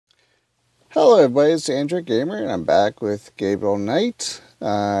Hello everybody, it's Andrew Gamer, and I'm back with Gabriel Knight.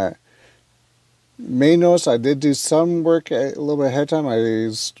 May notice I did do some work a little bit ahead of time. I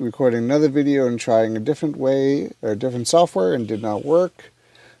was recording another video and trying a different way, or different software, and did not work.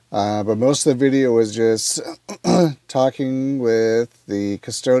 But most of the video was just talking with the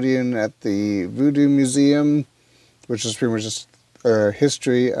custodian at the Voodoo Museum, which is pretty much just a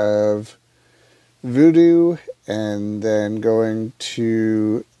history of voodoo, and then going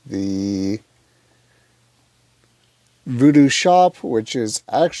to the voodoo shop, which is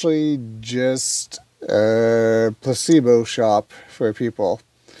actually just a placebo shop for people.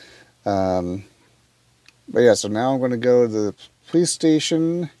 But yeah, so now I'm going to go to the police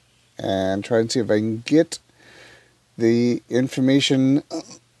station and try and see if I can get the information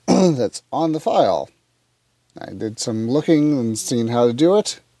that's on the file. I did some looking and seeing how to do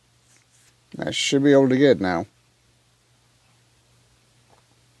it. I should be able to get it now.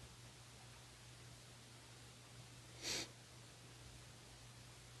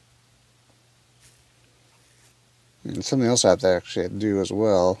 And something else I have to actually do as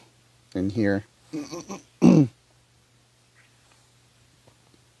well in here. Because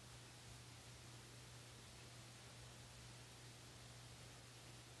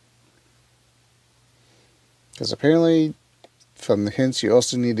apparently, from the hints, you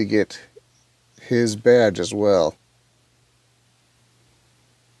also need to get his badge as well.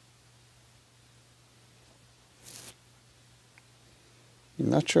 I'm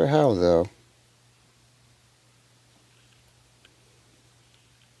not sure how, though.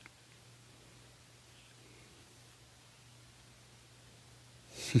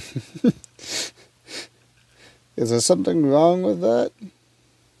 Is there something wrong with that?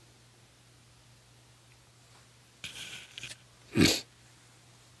 I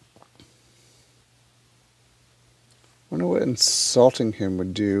wonder what insulting him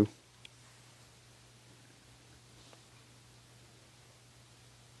would do.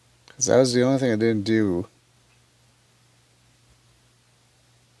 Because that was the only thing I didn't do.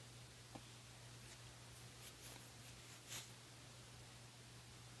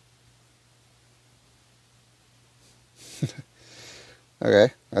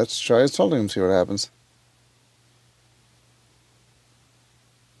 Okay, let's try insulting him, see what happens.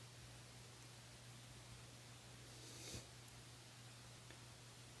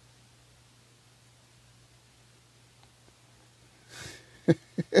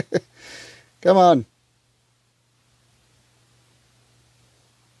 Come on.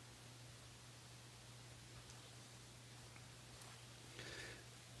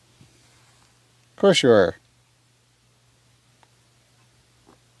 Of course you are.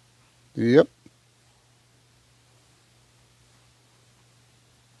 Yep.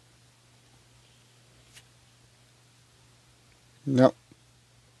 Nope.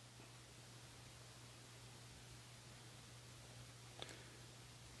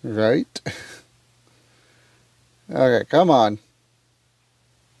 Right. Okay, come on.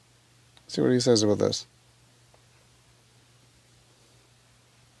 See what he says about this.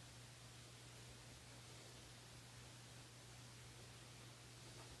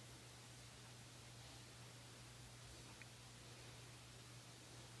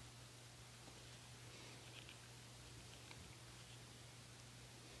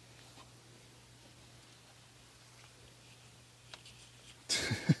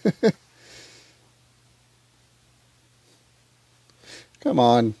 Come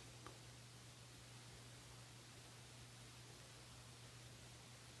on.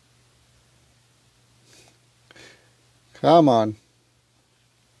 Come on.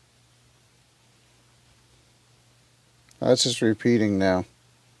 That's just repeating now.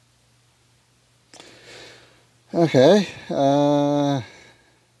 Okay.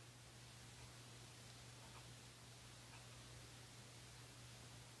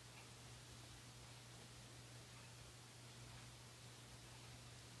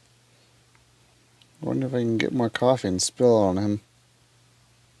 Wonder if I can get more coffee and spill on him.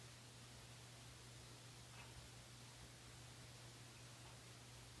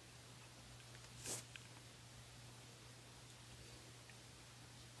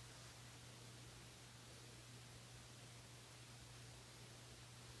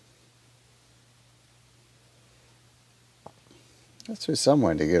 That's be some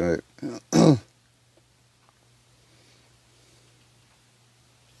way to get it.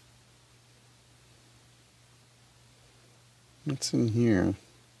 What's in here?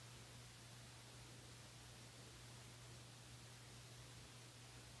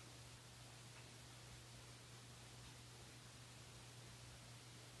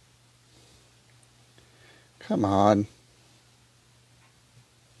 Come on.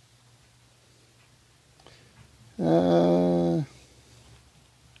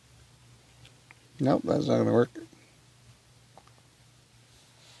 Nope, that's not going to work.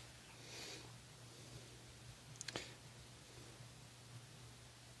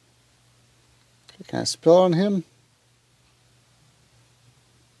 Can I spill on him?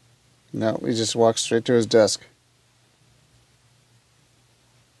 No, he just walks straight to his desk.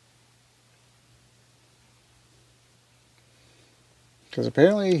 Because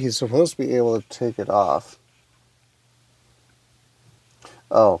apparently he's supposed to be able to take it off.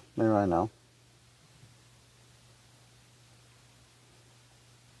 Oh, maybe I know.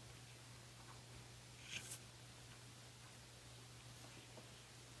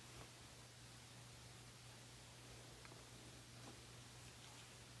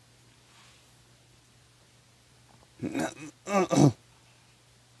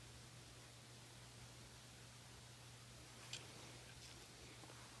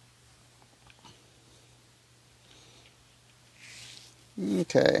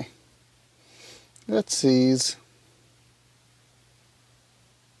 Okay. Let's seize.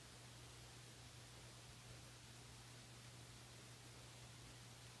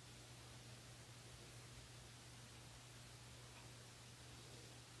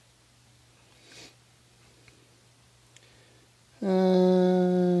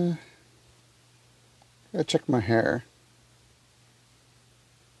 Gotta check my hair.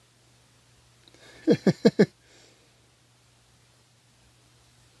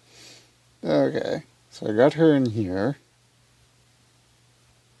 Okay, so I got her in here.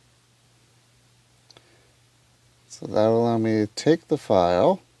 So that'll allow me to take the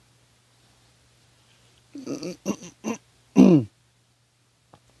file. I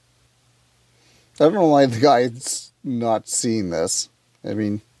don't know why the guy's not seeing this. I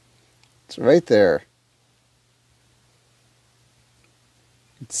mean, it's right there.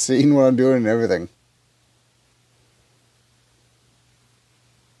 It's seeing what I'm doing and everything.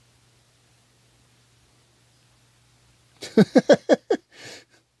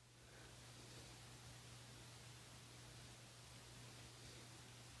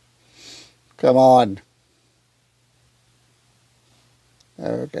 Come on.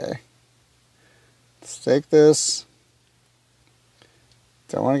 Okay. Let's take this.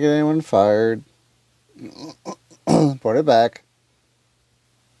 Don't want to get anyone fired. Put it back.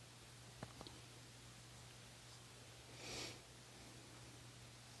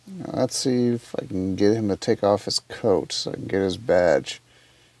 Now let's see if I can get him to take off his coat so I can get his badge.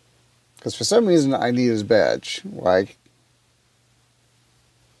 Because for some reason I need his badge. Why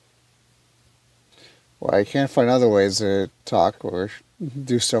I can't find other ways to talk or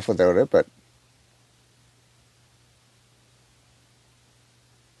do stuff without it, but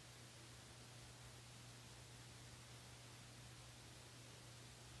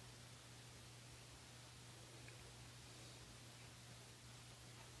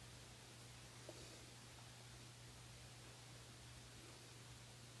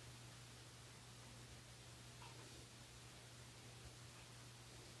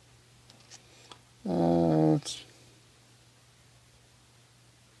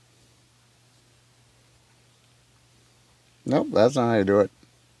nope, that's not how you do it.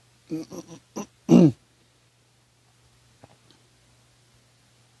 There's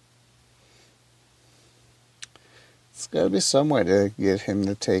got to be some way to get him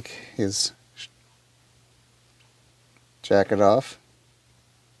to take his jacket off.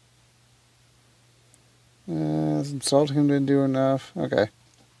 Insult him didn't do enough. Okay.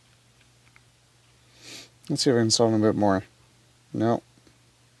 Let's see if I can insult him a bit more. No.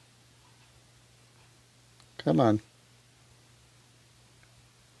 Come on.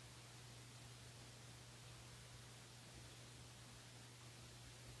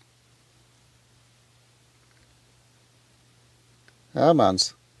 Come on.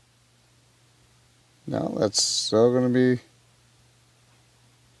 No, that's still going to be...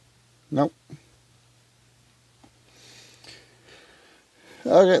 Nope.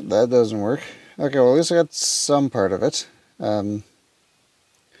 Okay, that doesn't work. Okay, well, at least I got some part of it. Let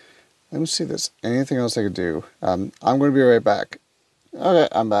me see if there's anything else I could do. I'm going to be right back. Okay,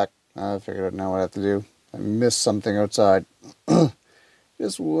 I'm back. I figured out now what I have to do. I missed something outside.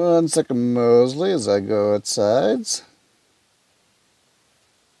 Just 1 second, Mosley, as I go outside.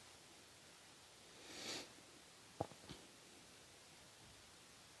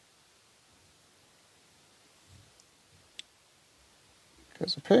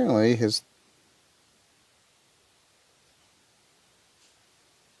 Because apparently his...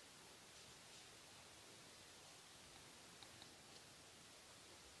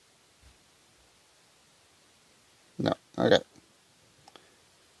 No, okay.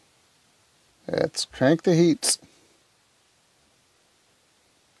 Let's crank the heat.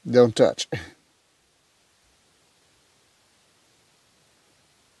 Don't touch.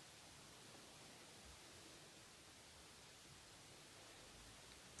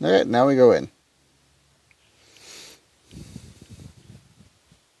 Alright, now we go in.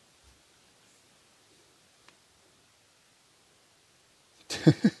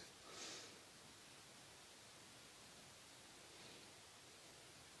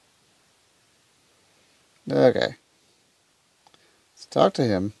 Okay. Let's talk to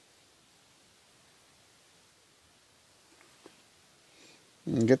him.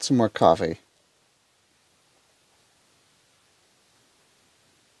 And get some more coffee.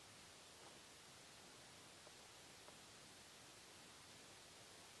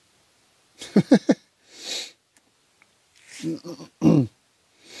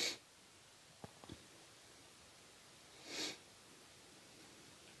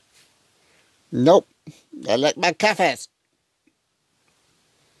 Nope. I like my coffees.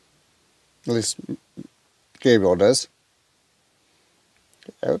 At least Gabriel does.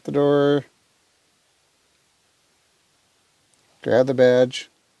 Out the door. Grab the badge.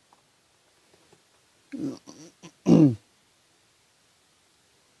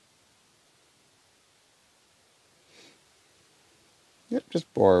 Yep,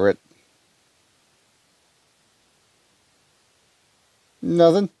 just borrow it.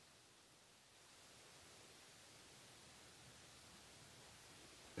 Nothing.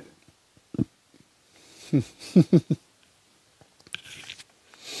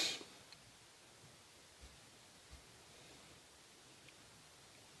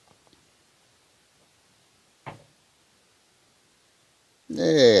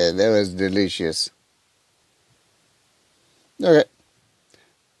 Yeah, that was delicious. Okay.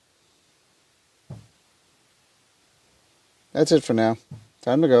 That's it for now.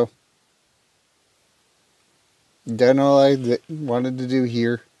 Time to go. Done all I wanted to do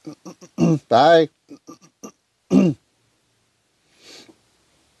here. Bye.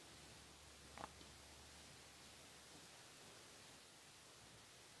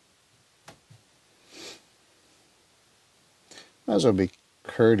 Might as well be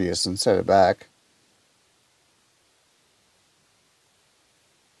courteous and set it back.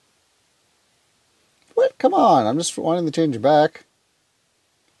 What? Come on. I'm just wanting to change it back.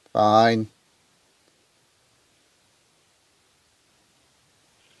 Fine.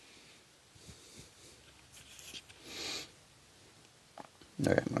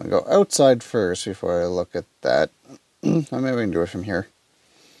 Okay, I'm going to go outside first before I look at that. Maybe I can do it from here.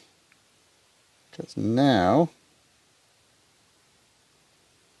 Because now...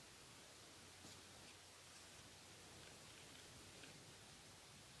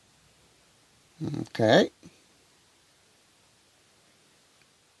 Okay.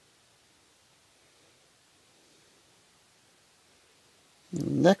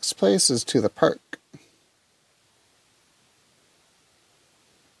 Next place is to the park.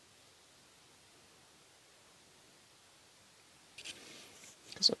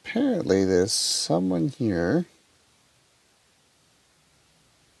 Because apparently there's someone here.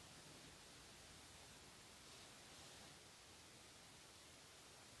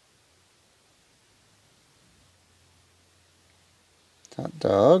 Hot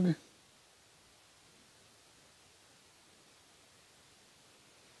dog.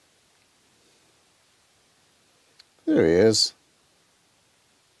 There he is.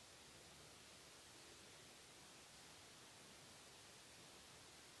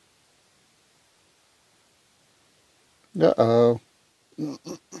 Uh-oh.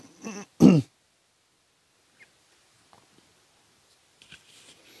 I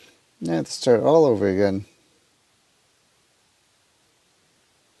have to start all over again.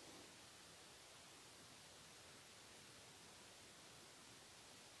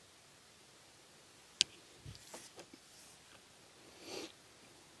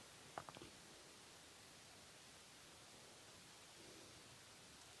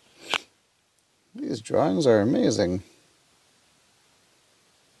 These drawings are amazing.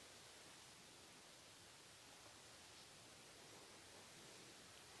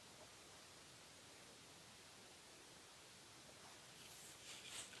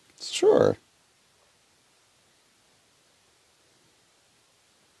 Sure.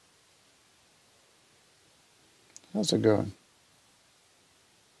 How's it going?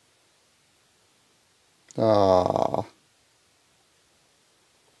 Ah.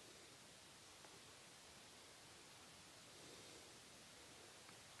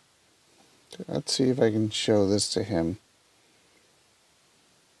 Let's see if I can show this to him.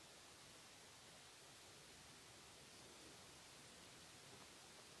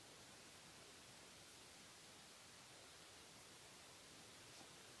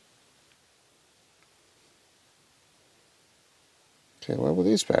 Okay, what were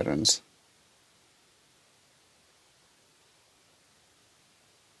these patterns?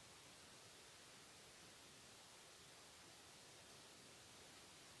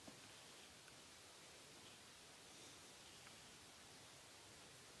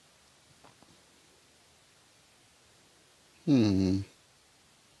 Hmm.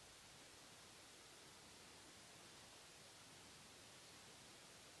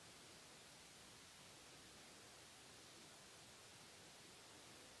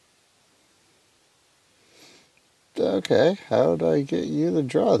 Okay, how do I get you to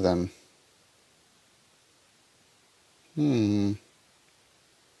draw them? Hmm.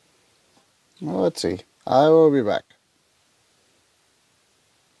 Well, let's see. I will be back.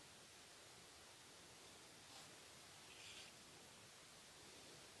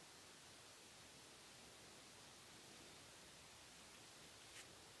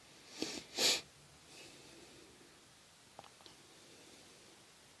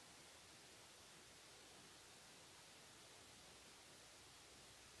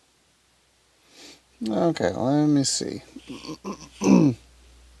 Okay, let me see.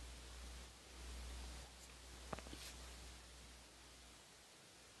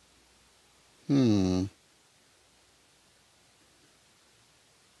 Hmm.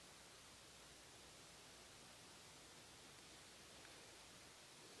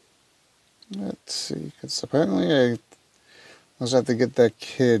 Let's see. Because apparently I must have to get that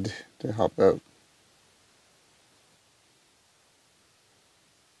kid to help out.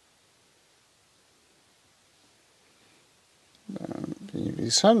 If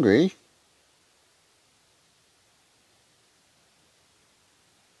he's hungry.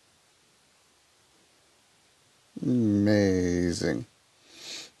 Amazing.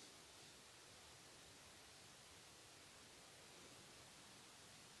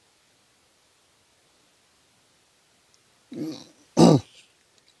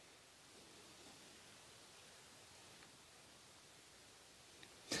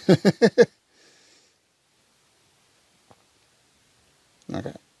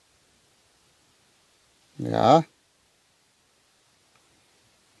 Okay. Yeah.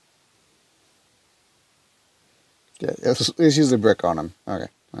 Yeah. Let's use the brick on him. Okay.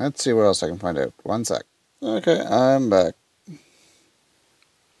 Let's see what else I can find out. One sec. Okay, I'm back.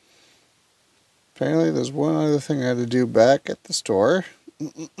 Apparently, there's one other thing I had to do back at the store.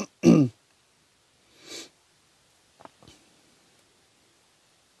 It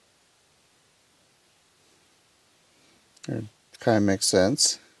kind of makes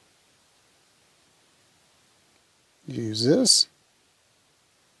sense. Use this.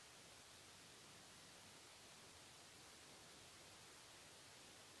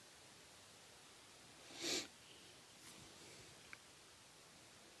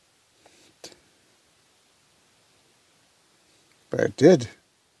 But I did.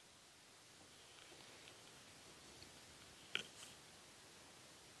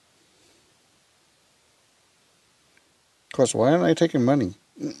 Of course, why aren't I taking money?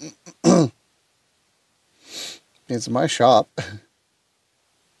 It's my shop.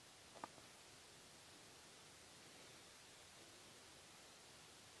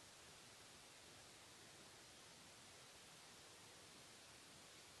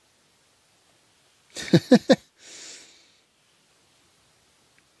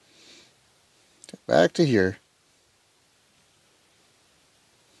 Back to here.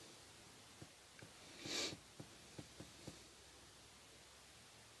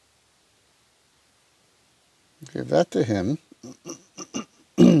 Give that to him.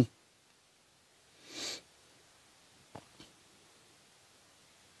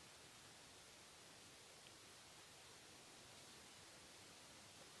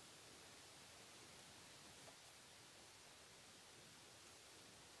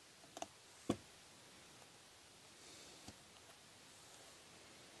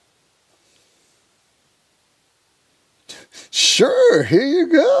 Sure, here you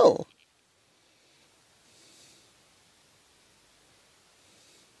go.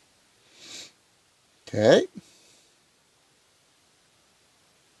 Okay.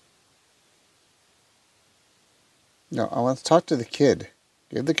 No, I want to talk to the kid.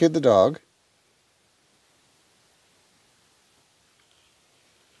 Give the kid the dog.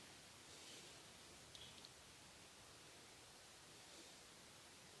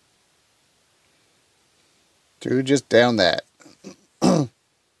 Dude, just down that.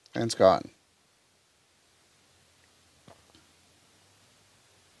 And it's gone.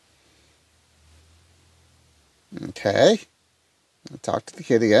 Okay. I'll talk to the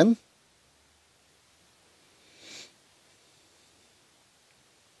kid again.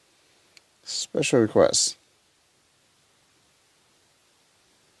 Special requests.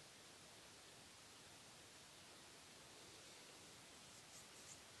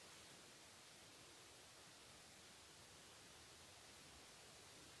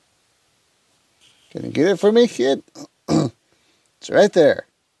 Can you get it for me, kid? It's right there.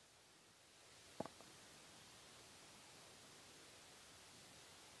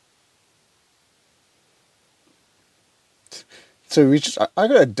 So I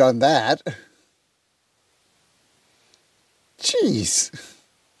could have done that. Jeez.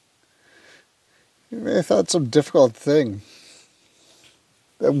 I thought some difficult thing.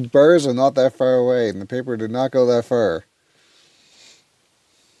 The birds are not that far away, and the paper did not go that far.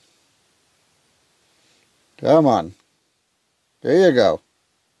 Come on. There you go.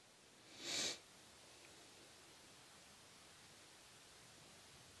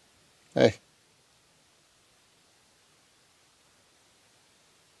 Hey.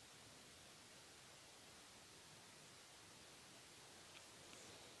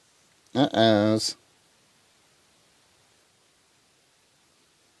 Uh-ohs.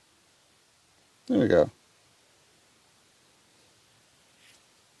 There we go.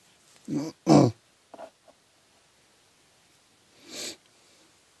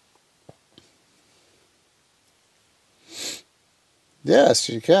 Yes,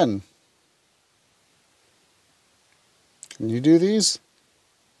 you can. Can you do these?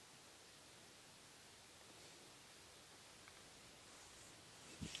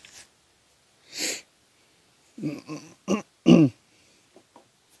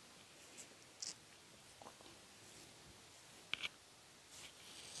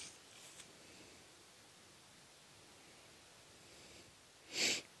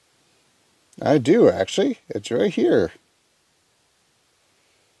 I do, actually. It's right here.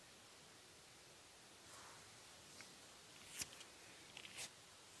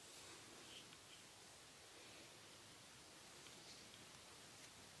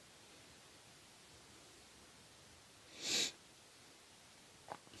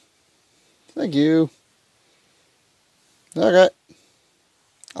 Thank you. Okay.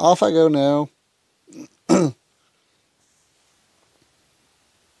 Off I go now. Okay,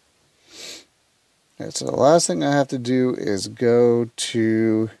 so the last thing I have to do is go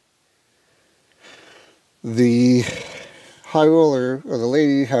to the high roller, or the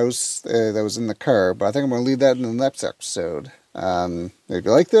lady house that was in the car, but I think I'm going to leave that in the next episode. If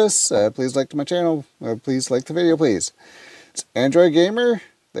you like this, please like to my channel. Please like the video, please. It's Android Gamer.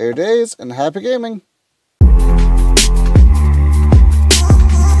 Later days, and happy gaming.